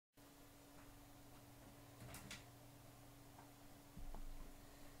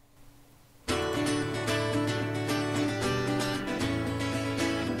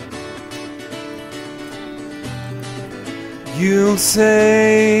You'll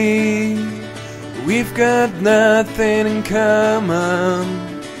say we've got nothing in common,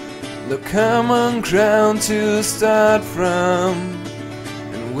 no common ground to start from,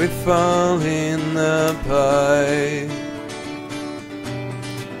 and we're falling apart.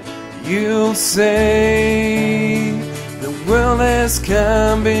 You'll say the world has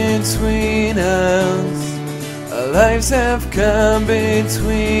come between us, our lives have come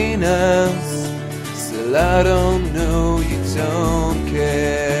between us. Still I don't know, you don't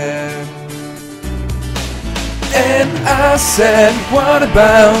care. And I said, what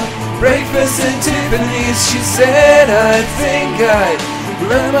about breakfast in Tiffanys? She said, I think I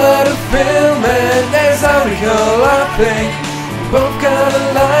remember the film, and as I recall, I think we both kinda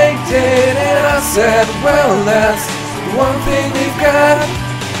liked it. And I said, well, that's the one thing we've got.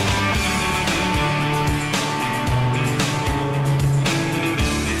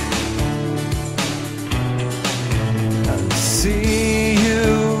 See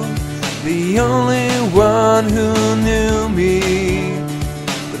you, the only one who knew me,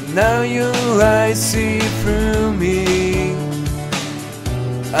 but now your eyes see through me.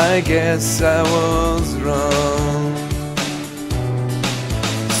 I guess I was wrong.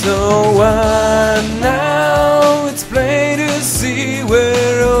 So now it's plain to see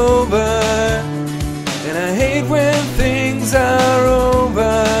we're over, and I hate when things are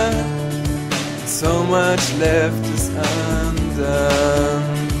over. So much left is undone.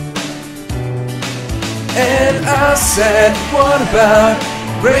 And I said, what about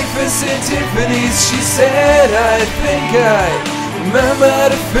breakfast in Tiffanys? She said, I think I remember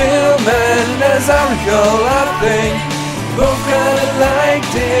the film, and as I recall, I think both kinda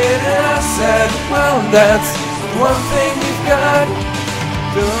liked it. And I said, well, that's one thing we've got.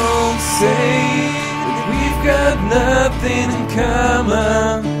 Don't say that we've got nothing in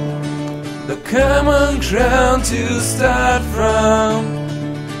common, the common ground to start from,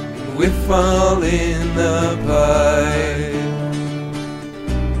 and we're falling apart.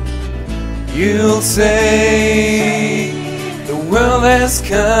 You'll say the world has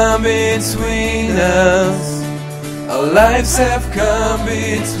come between us, our lives have come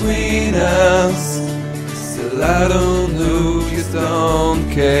between us. Still I don't know, you don't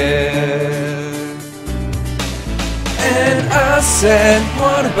care. And I said,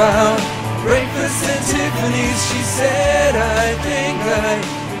 what about breakfast in Tiffanys? She said, I think I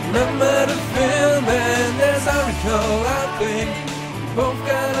remember the film, and as I recall, I think we both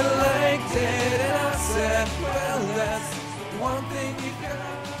got a